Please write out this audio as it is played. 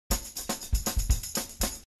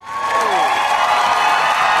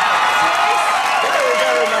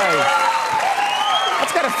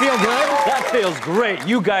feel good? That feels great.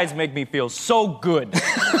 You guys make me feel so good.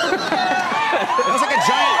 That was like a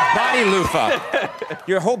giant body loofah.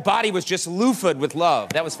 Your whole body was just loofah'd with love.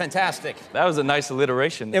 That was fantastic. That was a nice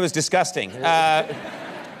alliteration. It was disgusting. You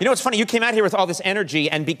know what's funny? You came out here with all this energy,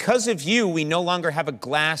 and because of you, we no longer have a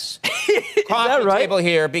glass coffee table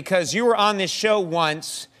here because you were on this show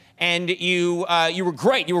once, and you were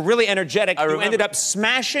great. You were really energetic. You ended up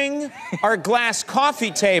smashing our glass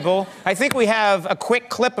coffee table. I think we have a quick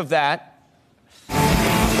clip of that.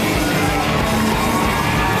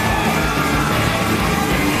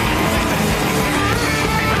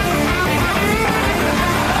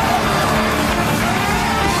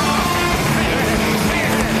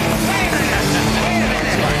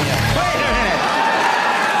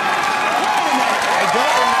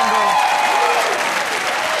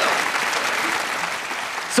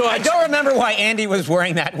 So I don't remember why Andy was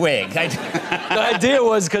wearing that wig. The idea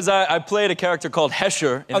was because I played a character called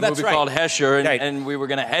Hesher in a movie called Hesher, and we were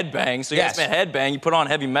going to headbang. So you asked me to headbang, you put on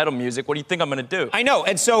heavy metal music. What do you think I'm going to do? I know.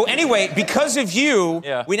 And so anyway, because of you,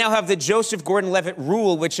 we now have the Joseph Gordon-Levitt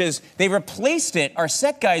rule, which is they replaced it. Our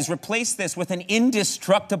set guys replaced this with an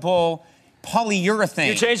indestructible polyurethane.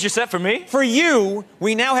 You changed your set for me? For you,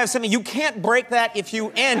 we now have something. You can't break that if you,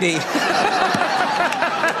 Andy.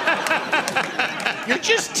 You're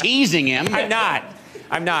just teasing him. I'm not.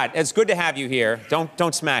 I'm not. It's good to have you here.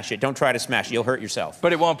 Don't smash it. Don't try to smash it. You'll hurt yourself.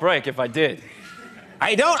 But it won't break if I did.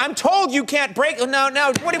 I don't. I'm told you can't break. No.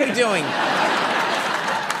 What are we doing?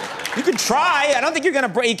 You can try. I don't think you're gonna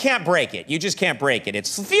break. You can't break it. You just can't break it.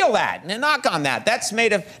 Feel that. Knock on that. That's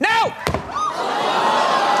made of. No.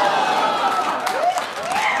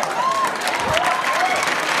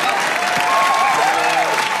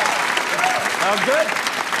 Oh, good.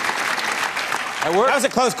 That was a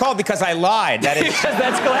close call because I lied. That is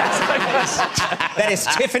that's glass. That is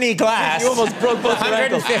Tiffany glass. You almost broke both your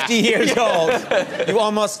ankles. 150 years old. You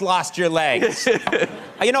almost lost your legs.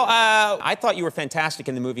 You know, I thought you were fantastic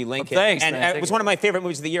in the movie Lincoln. Well, thanks, and man. It was one of my favorite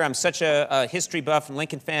movies of the year. I'm such a history buff and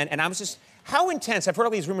Lincoln fan, and I was just how intense. I've heard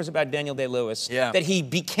all these rumors about Daniel Day-Lewis that he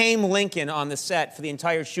became Lincoln on the set for the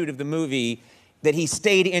entire shoot of the movie, that he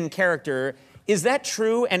stayed in character. Is that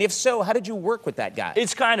true? And if so, how did you work with that guy?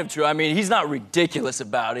 It's kind of true. I mean, he's not ridiculous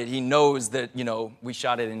about it. He knows that, you know, we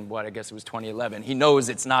shot it in, what, I guess it was 2011. He knows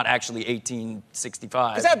it's not actually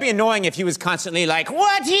 1865. Because that would be annoying if he was constantly like,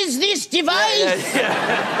 what is this device?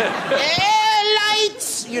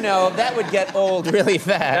 Lights! You know, that would get old really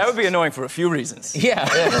fast. That would be annoying for a few reasons. Yeah.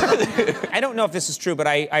 I don't know if this is true, but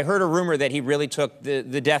I heard a rumor that he really took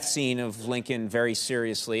the death scene of Lincoln very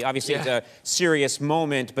seriously. Obviously, it's a serious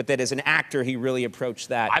moment, but that as an actor, he really approached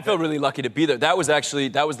that. I felt really lucky to be there. That was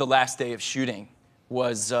the last day of shooting,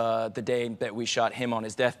 was the day that we shot him on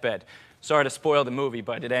his deathbed. Sorry to spoil the movie,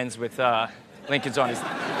 but it ends with Lincoln's on his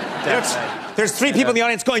deathbed. There's three people in the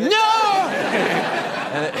audience going, no!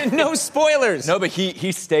 No spoilers. No, but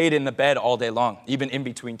he stayed in the bed all day long. Even in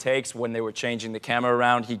between takes, when they were changing the camera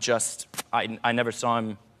around, he just, I never saw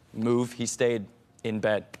him move. He stayed in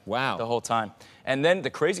bed. Wow. The whole time. And then the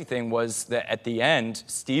crazy thing was that at the end,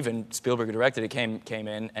 Steven Spielberg, who directed it, came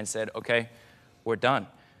in and said, okay, we're done.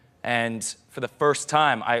 And for the first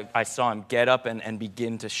time, I saw him get up and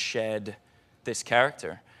begin to shed this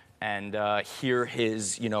character and hear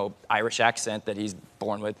his, you know, Irish accent that he's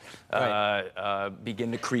born with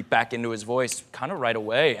begin to creep back into his voice kind of right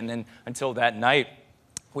away. And then until that night,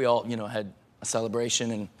 we all, you know, had a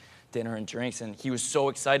celebration and dinner and drinks, and he was so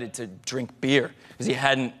excited to drink beer because he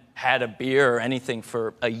hadn't had a beer or anything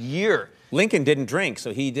for a year. Lincoln didn't drink,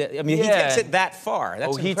 so he did. I mean, he takes it that far.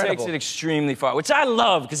 That's incredible. He takes it extremely far, which I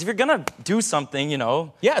love, because if you're gonna do something, you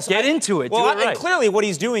know, get into it. Well, do it right. And clearly what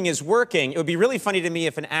he's doing is working. It would be really funny to me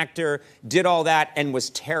if an actor did all that and was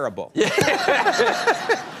terrible.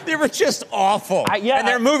 They were just awful. And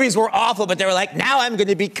their movies were awful, but they were like, now I'm going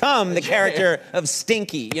to become the character of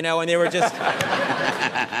Stinky, you know, and they were just...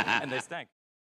 And they stank.